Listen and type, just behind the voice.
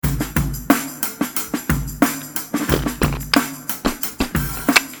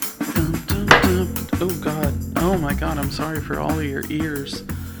my god, I'm sorry for all of your ears.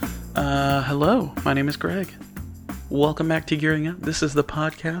 Hello, my name is Greg. Welcome back to Gearing Up. This is the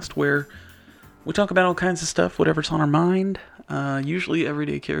podcast where we talk about all kinds of stuff, whatever's on our mind, usually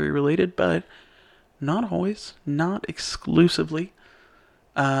everyday carry related, but not always, not exclusively.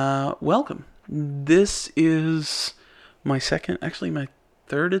 Welcome. This is my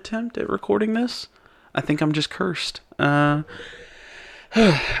third attempt at recording this. I think I'm just cursed. I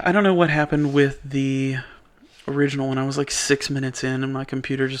don't know what happened with the original one. I was like 6 minutes in and my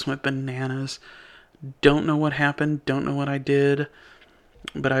computer just went bananas. Don't know what happened. Don't know what I did.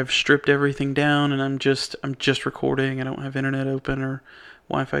 But I've stripped everything down and I'm just recording. I don't have internet open or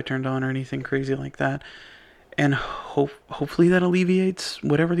Wi-Fi turned on or anything crazy like that. And hopefully that alleviates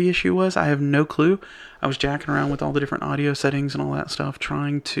whatever the issue was. I have no clue. I was jacking around with all the different audio settings and all that stuff,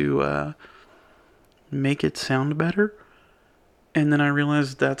 trying to make it sound better. And then I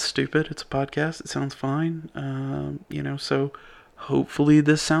realized that's stupid. It's a podcast. It sounds fine. So hopefully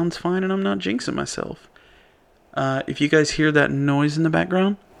this sounds fine and I'm not jinxing myself. If you guys hear that noise in the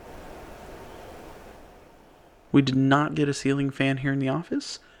background, we did not get a ceiling fan here in the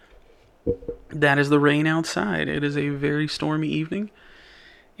office. That is the rain outside. It is a very stormy evening.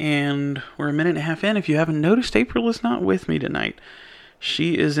 And we're a minute and a half in. If you haven't noticed, April is not with me tonight.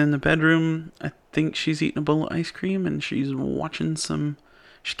 She is in the bedroom. I think she's eating a bowl of ice cream and she's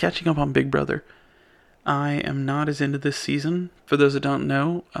she's catching up on Big Brother. I am not as into this season. For those that don't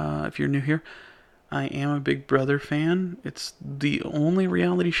know, if you're new here, I am a Big Brother fan. It's the only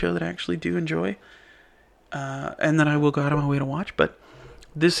reality show that I actually do enjoy. And that I will go out of my way to watch. But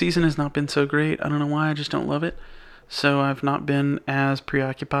this season has not been so great. I don't know why, I just don't love it. So I've not been as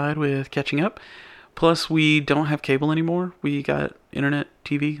preoccupied with catching up. Plus, we don't have cable anymore. We got internet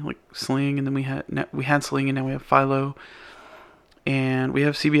TV, like Sling, and then we had Sling, and now we have Philo. And we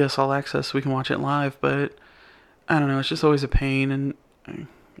have CBS All Access, so we can watch it live. But I don't know, it's just always a pain. And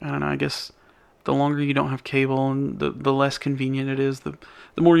I don't know, I guess the longer you don't have cable and the less convenient it is, the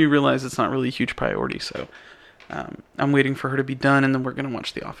more you realize it's not really a huge priority. So I'm waiting for her to be done, and then we're going to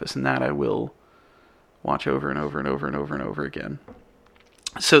watch The Office. And that I will watch over and over and over and over and over again.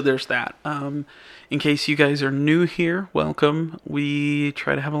 So there's that. In case you guys are new here, welcome. We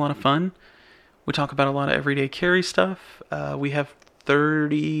try to have a lot of fun. We talk about a lot of everyday carry stuff. We have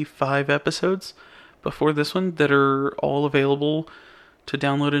 35 episodes before this one that are all available to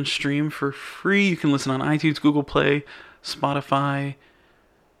download and stream for free. You can listen on iTunes, Google Play, Spotify,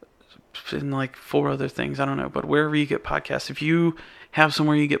 and like 4 other things. I don't know, but wherever you get podcasts. If you have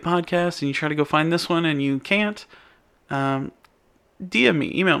somewhere you get podcasts and you try to go find this one and you can't, DM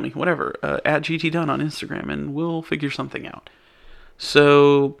me, email me, whatever, at GTDunn on Instagram, and we'll figure something out.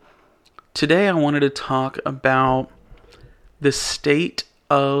 So today I wanted to talk about the state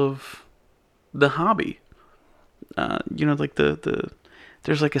of the hobby. Like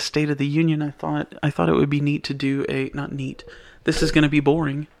there's like a State of the Union. I thought it would be neat to do not neat. This is going to be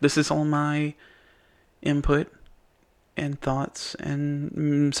boring. This is all my input and thoughts,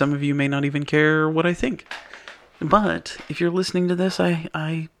 and some of you may not even care what I think. But if you're listening to this,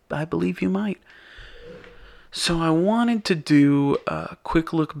 I believe you might. So I wanted to do a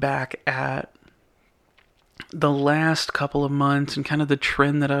quick look back at the last couple of months and kind of the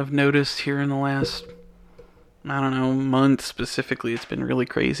trend that I've noticed here in the last, month specifically. It's been really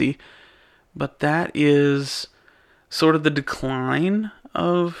crazy. But that is sort of the decline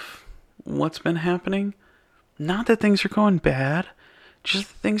of what's been happening. Not that things are going bad. Just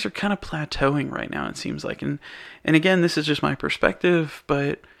things are kind of plateauing right now, it seems like. And again, this is just my perspective,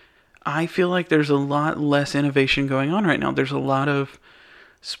 but I feel like there's a lot less innovation going on right now. There's a lot of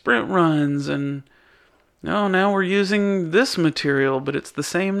sprint runs and, now we're using this material, but it's the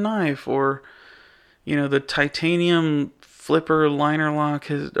same knife. Or, the titanium flipper liner lock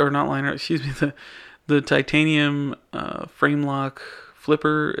the titanium frame lock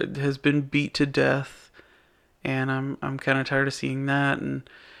flipper has been beat to death. And I'm kind of tired of seeing that, and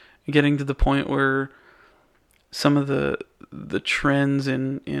getting to the point where some of the trends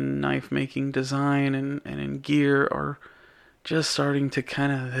in knife making design and in gear are just starting to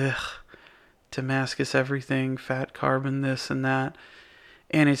kind of Damascus everything, fat carbon this and that.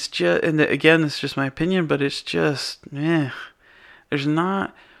 And it's just, again, this is just my opinion, but it's just, there's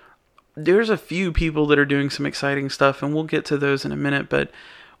a few people that are doing some exciting stuff, and we'll get to those in a minute, but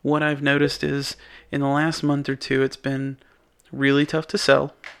what I've noticed is in the last month or two, it's been really tough to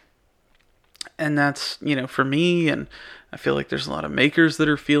sell. And that's, for me, and I feel like there's a lot of makers that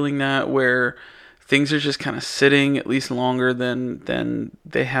are feeling that, where things are just kind of sitting at least longer than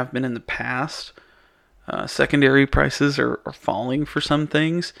they have been in the past. Secondary prices are falling for some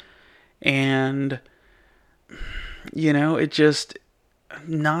things. And it just,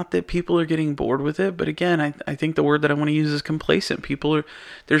 not that people are getting bored with it, but again, I think the word that I want to use is complacent.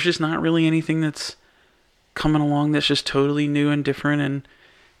 There's just not really anything that's coming along that's just totally new and different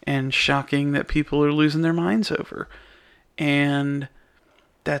and shocking that people are losing their minds over. And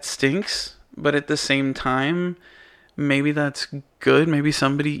that stinks, but at the same time, maybe that's good. Maybe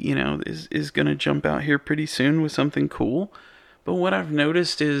somebody, is going to jump out here pretty soon with something cool. But what I've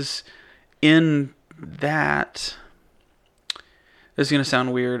noticed is in that, this is going to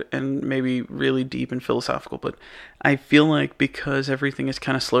sound weird and maybe really deep and philosophical, but I feel like because everything is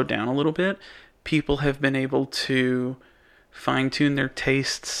kind of slowed down a little bit, people have been able to fine-tune their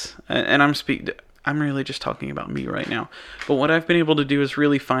tastes. And I'm really just talking about me right now. But what I've been able to do is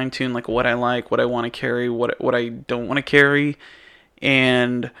really fine-tune like what I like, what I want to carry, what I don't want to carry,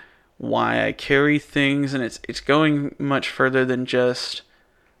 and why I carry things. And it's going much further than just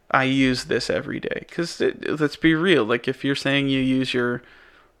I use this every day. Because let's be real. Like if you're saying you use your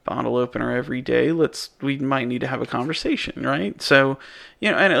bottle opener every day, we might need to have a conversation, right? So,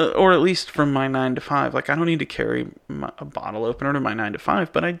 or at least from my 9 to 5, like I don't need to carry a bottle opener to my 9 to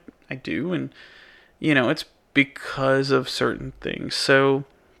 5, but I do, and it's because of certain things. So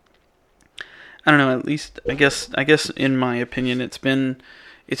I don't know, at least I guess in my opinion it's been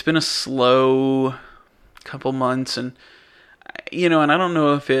a slow couple months, and and I don't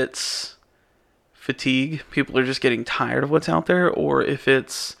know if it's fatigue, people are just getting tired of what's out there, or if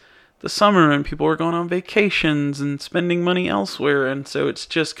it's the summer and people are going on vacations and spending money elsewhere, and so it's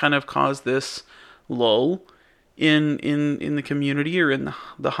just kind of caused this lull in the community or in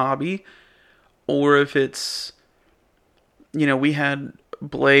the hobby. Or if it's, we had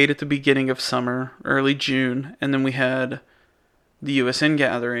Blade at the beginning of summer, early June, and then we had the USN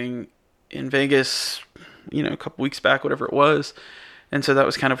gathering in Vegas, a couple weeks back, whatever it was. And so that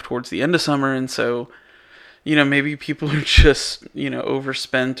was kind of towards the end of summer, and so, maybe people are just,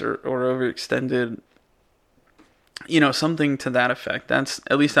 overspent or overextended, something to that effect.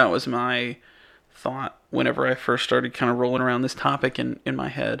 At least that was my thought whenever I first started kind of rolling around this topic in my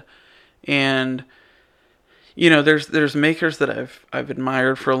head. And there's makers that I've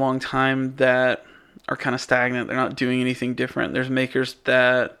admired for a long time that are kind of stagnant. They're not doing anything different. There's makers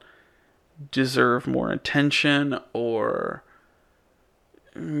that deserve more attention, or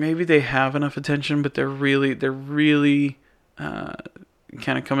maybe they have enough attention, but they're really kind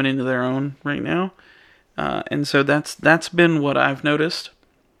of coming into their own right now. And so that's been what I've noticed.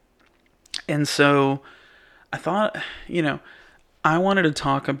 And so I thought, I wanted to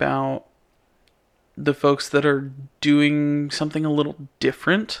talk about the folks that are doing something a little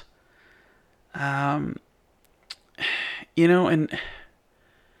different. And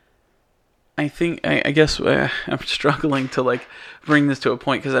I think, I guess I'm struggling to like bring this to a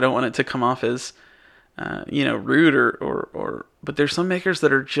point because I don't want it to come off as, rude or, but there's some makers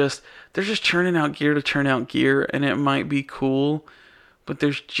that are they're just churning out gear to churn out gear, and it might be cool, but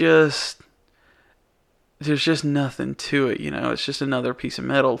there's just nothing to it, it's just another piece of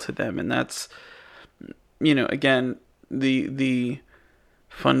metal to them. And that's, again, the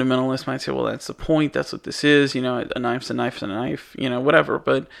fundamentalist might say, well, that's the point, that's what this is, a knife's a knife's a knife, whatever.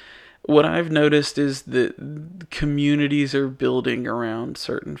 But what I've noticed is that communities are building around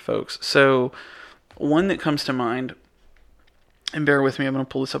certain folks. So one that comes to mind, and bear with me, I'm going to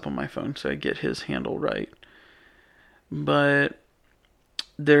pull this up on my phone so I get his handle right. But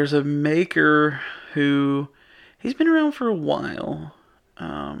there's a maker who, he's been around for a while.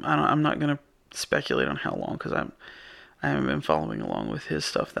 I'm not going to speculate on how long, because I haven't been following along with his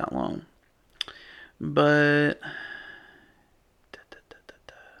stuff that long. But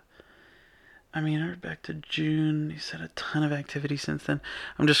I mean, back to June, he's had a ton of activity since then.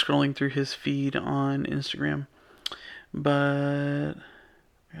 I'm just scrolling through his feed on Instagram. But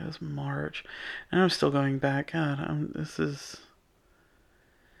it was March, and I'm still going back. God, and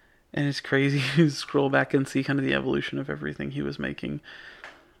it's crazy to scroll back and see kind of the evolution of everything he was making.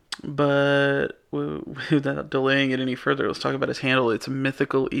 But without delaying it any further, let's talk about his handle. It's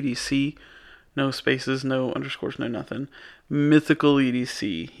Mythical EDC. No spaces, no underscores, no nothing. Mythical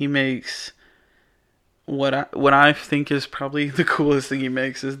EDC. He makes what I think is probably the coolest thing he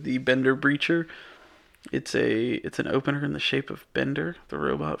makes is the Bender Breacher. It's an opener in the shape of Bender, the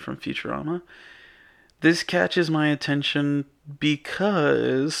robot from Futurama. This catches my attention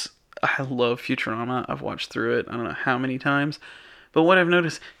because I love Futurama. I've watched through it I don't know how many times. But what I've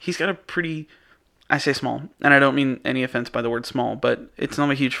noticed, he's got a pretty, I say small, and I don't mean any offense by the word small, but it's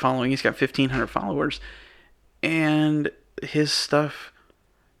not a huge following. He's got 1,500 followers. And his stuff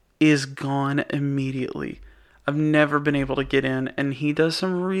is gone immediately. I've never been able to get in, and he does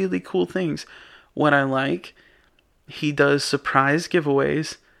some really cool things. What I like he does surprise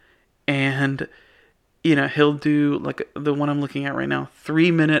giveaways, and he'll do like the one I'm looking at right now,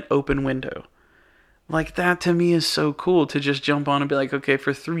 3-minute open window. Like, that to me is so cool, to just jump on and be like, okay,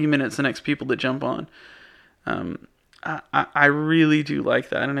 for 3 minutes, the next people to jump on. I really do like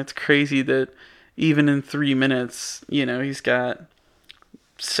that, and it's crazy that even in 3 minutes, he's got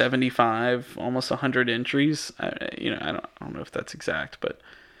 75, almost 100 entries. I don't know if that's exact, but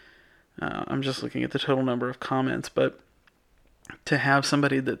I'm just looking at the total number of comments. But to have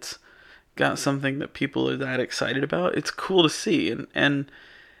somebody that's got something that people are that excited about, it's cool to see, and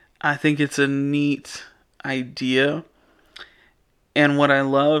I think it's a neat idea. And what I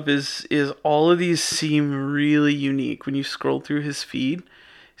love is all of these seem really unique when you scroll through his feed.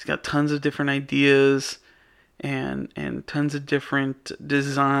 He's got tons of different ideas and tons of different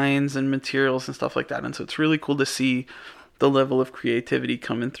designs and materials and stuff like that. And so it's really cool to see the level of creativity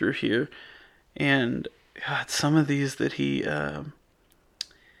coming through here. And God, some of these that he I'm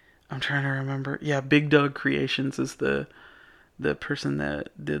trying to remember. Yeah, Big Doug Creations is the person that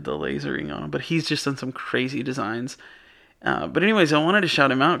did the lasering on him, but he's just done some crazy designs. But anyways, I wanted to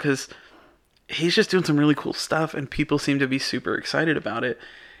shout him out because he's just doing some really cool stuff, and people seem to be super excited about it.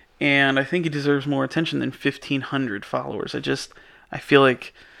 And I think he deserves more attention than 1,500 followers. I feel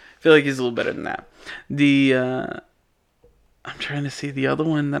like he's a little better than that. I'm trying to see the other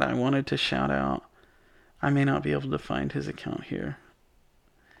one that I wanted to shout out. I may not be able to find his account here,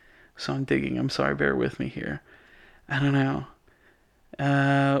 so I'm digging. I'm sorry, bear with me here. I don't know.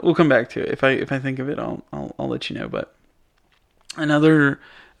 We'll come back to it. If I think of it, I'll let you know. But another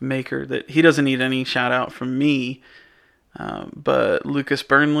maker that he doesn't need any shout out from me, but Lucas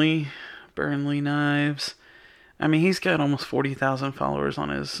Burnley Knives. I mean, he's got almost 40,000 followers on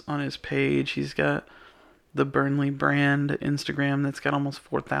his page. He's got the Burnley brand Instagram that's got almost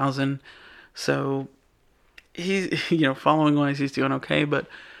 4,000. So he's, following wise, he's doing okay. But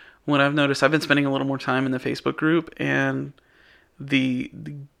what I've noticed, I've been spending a little more time in the Facebook group, and the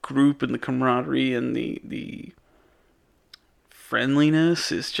group and the camaraderie and the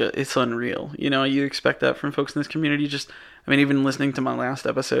friendliness is just, it's unreal. You expect that from folks in this community. Even listening to my last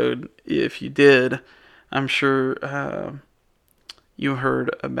episode, if you did, I'm sure you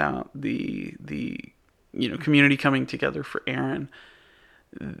heard about the community coming together for Aaron.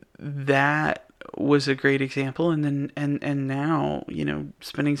 That was a great example. And then and now,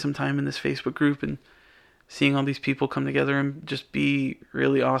 spending some time in this Facebook group and seeing all these people come together and just be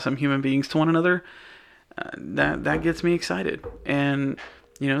really awesome human beings to one another, that gets me excited. And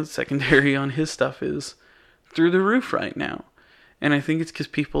secondary on his stuff is through the roof right now. And I think it's because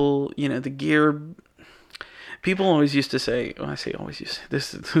people, the gear, people always used to say, I say always used to say,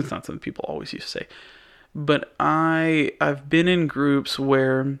 this is not something people always used to say, but I've been in groups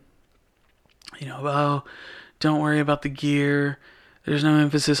where, oh, don't worry about the gear, there's no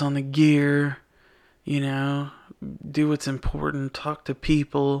emphasis on the gear, do what's important, talk to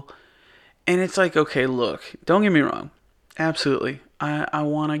people. And it's like, okay, look, don't get me wrong. Absolutely. I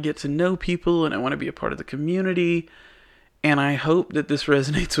want to get to know people, and I want to be a part of the community. And I hope that this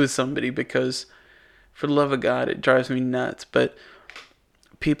resonates with somebody, because for the love of God, it drives me nuts. But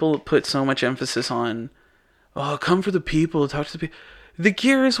people put so much emphasis on, oh, come for the people, talk to the people. The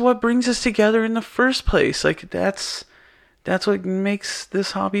gear is what brings us together in the first place. Like, that's what makes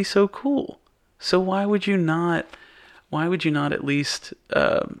this hobby so cool. So why would you not at least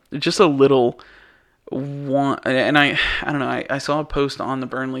just a little want? And I don't know, I saw a post on the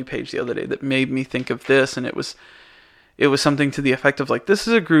Burnley page the other day that made me think of this, and it was something to the effect of, like, this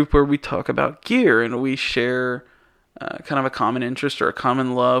is a group where we talk about gear and we share kind of a common interest or a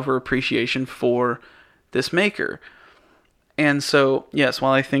common love or appreciation for this maker. And so, yes,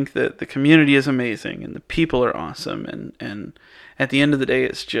 while I think that the community is amazing and the people are awesome, and at the end of the day,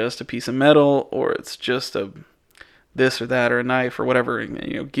 it's just a piece of metal, or it's just a this or that, or a knife or whatever,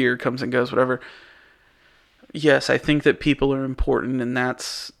 and, gear comes and goes, whatever. Yes, I think that people are important, and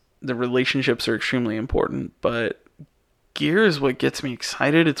the relationships are extremely important, but gear is what gets me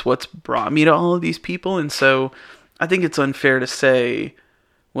excited. It's what's brought me to all of these people. And so I think it's unfair to say,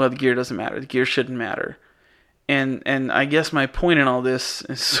 well, the gear doesn't matter. The gear shouldn't matter. And I guess my point in all this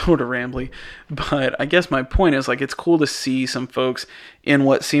is sort of rambly, but I guess my point is, like, it's cool to see some folks in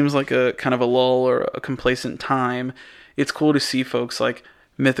what seems like a kind of a lull or a complacent time. It's cool to see folks like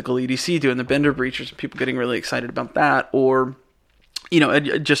Mythical EDC doing the Bender Breachers, and people getting really excited about that, or,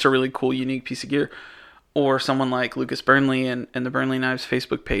 just a really cool, unique piece of gear. Or someone like Lucas Burnley and the Burnley Knives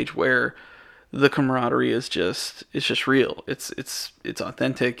Facebook page, where the camaraderie is just real. It's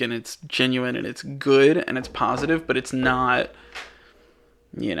authentic, and it's genuine, and it's good, and it's positive, but it's not,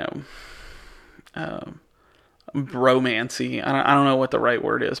 bromancy. I don't know what the right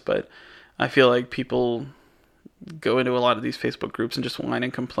word is, but I feel like people go into a lot of these Facebook groups and just whine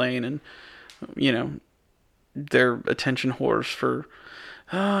and complain, and they're attention whores for,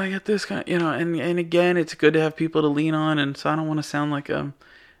 oh, I got this kind, and again, it's good to have people to lean on, and so I don't want to sound like an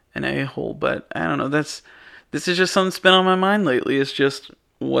a-hole, but I don't know, this is just something that's been on my mind lately. It's just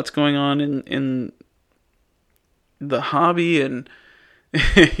what's going on in the hobby, and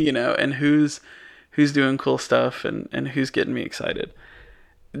and who's doing cool stuff, and who's getting me excited.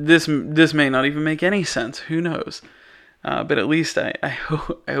 This may not even make any sense. Who knows? But at least I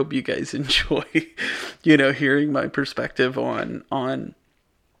hope you guys enjoy, hearing my perspective on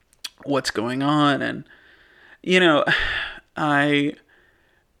what's going on. And,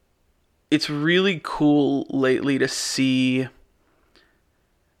 it's really cool lately to see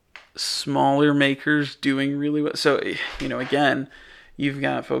smaller makers doing really well. So, again, you've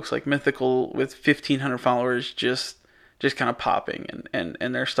got folks like Mythical with 1,500 followers just kind of popping,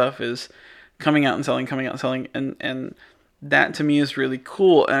 and their stuff is coming out and selling, and that to me is really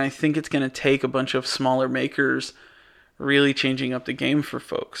cool. And I think it's going to take a bunch of smaller makers really changing up the game for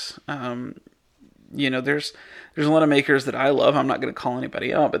folks. There's a lot of makers that I love. I'm not going to call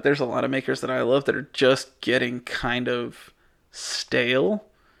anybody out, but there's a lot of makers that I love that are just getting kind of stale.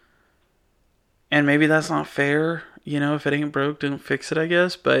 And maybe that's not fair. If it ain't broke, don't fix it, I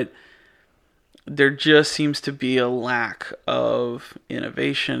guess. But there just seems to be a lack of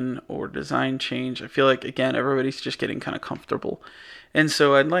innovation or design change. I feel like, again, everybody's just getting kind of comfortable. And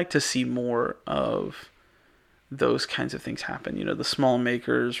so I'd like to see more of those kinds of things happen. The small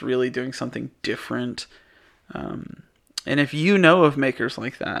makers really doing something different. And if you know of makers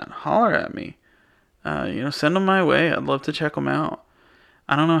like that, holler at me. Send them my way. I'd love to check them out.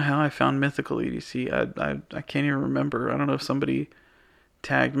 I don't know how I found Mythical EDC. I can't even remember. I don't know if somebody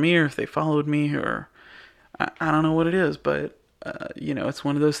tagged me or if they followed me, or I don't know what it is, but it's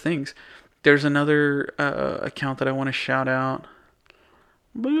one of those things. There's another account that I want to shout out.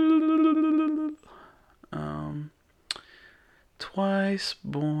 Twice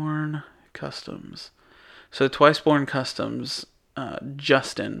Born Customs. So Twice Born Customs,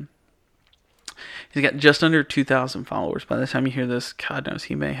 Justin. He's got just under 2,000 followers. By the time you hear this, God knows,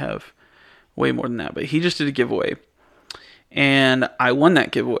 he may have way more than that. But he just did a giveaway, and I won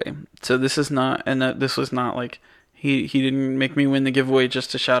that giveaway. So this is not, this was not like, he didn't make me win the giveaway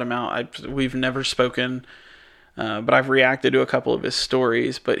just to shout him out. We've never spoken, but I've reacted to a couple of his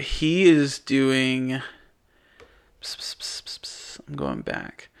stories. But he is doing, I'm going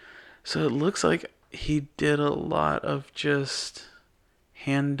back. So it looks like he did a lot of just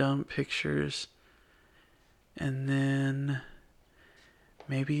hand dump pictures, and then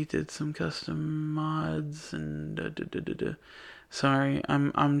maybe he did some custom mods and Sorry,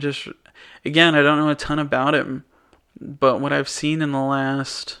 I'm just, again, I don't know a ton about him, but what I've seen in the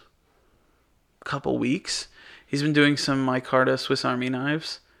last couple weeks, he's been doing some micarta Swiss Army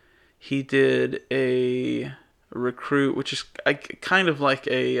knives. He did a recruit, which is kind of like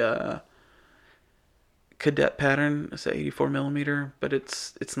a cadet pattern. It's an 84 millimeter, but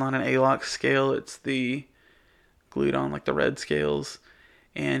it's not an A-lock scale. It's the glued on like the red scales.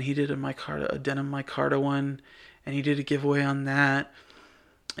 And he did a denim micarta one, and he did a giveaway on that.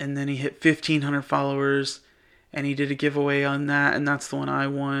 And then he hit 1,500 followers, and he did a giveaway on that, and that's the one I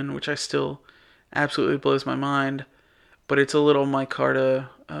won, which I still absolutely blows my mind. But it's a little micarta.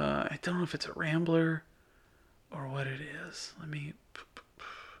 I don't know if it's a Rambler or what it is.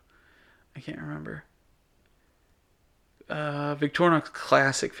 I can't remember. Victorinox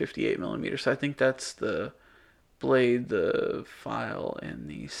Classic 58 millimeters. So I think that's the blade, the file, and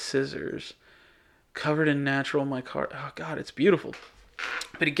the scissors. Covered in natural micarta. Oh God, it's beautiful.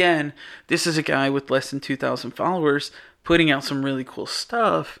 But again, this is a guy with less than 2,000 followers putting out some really cool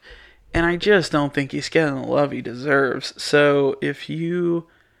stuff, and I just don't think he's getting the love he deserves. So if you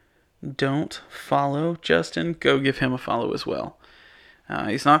don't follow Justin, go give him a follow as well.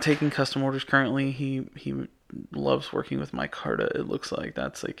 He's not taking custom orders currently. He loves working with micarta. It looks like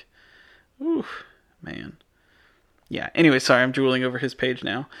that's like, oof, man. Yeah. Anyway, sorry, I'm drooling over his page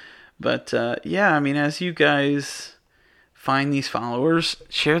now. But yeah, I mean, as you guys find these followers,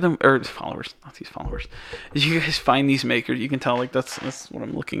 share them, or followers, not these followers. As you guys find these makers, you can tell like that's what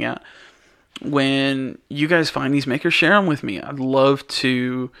I'm looking at. When you guys find these makers, share them with me. I'd love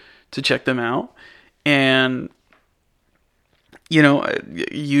to check them out, and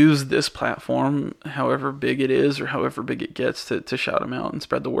use this platform, however big it is or however big it gets, to shout them out and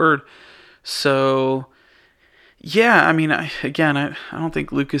spread the word. So yeah, I mean, I don't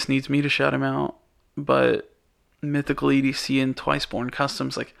think Lucas needs me to shout him out, but Mythical EDC and Twice Born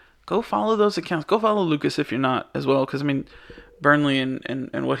Customs, like, go follow those accounts. Go follow Lucas if you're not as well, because I mean, Burnley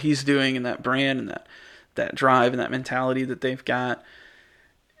and what he's doing, and that brand and that drive and that mentality that they've got,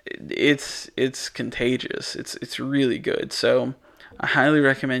 it's contagious. It's really good. So I highly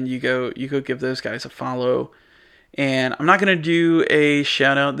recommend you go give those guys a follow. And I'm not gonna do a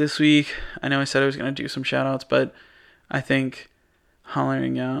shout out this week. I know I said I was gonna do some shout outs, but I think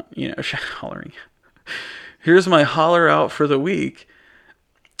hollering out, hollering. Here's my holler out for the week.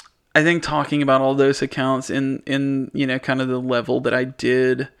 I think talking about all those accounts in kind of the level that I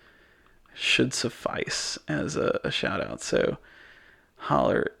did should suffice as a shout out. So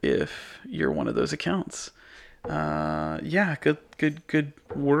holler if you're one of those accounts. Good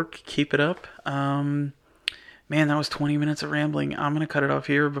work. Keep it up. Man, that was 20 minutes of rambling. I'm gonna cut it off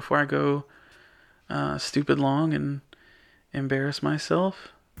here before I go stupid long and embarrass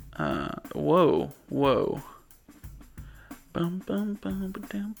myself. Whoa.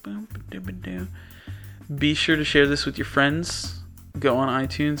 Be sure to share this with your friends. Go on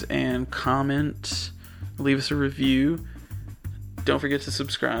iTunes and comment. Leave us a review. Don't forget to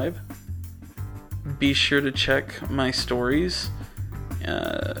subscribe. Be sure to check my stories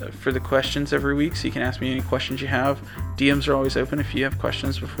for the questions every week, so you can ask me any questions you have. DMs are always open if you have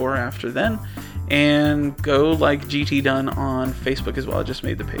questions before or after then. And go like GT Dunn on Facebook as well. I just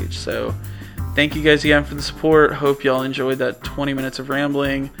made the page. So thank you guys again for the support. Hope y'all enjoyed that 20 minutes of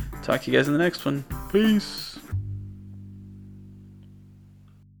rambling. Talk to you guys in the next one. Peace.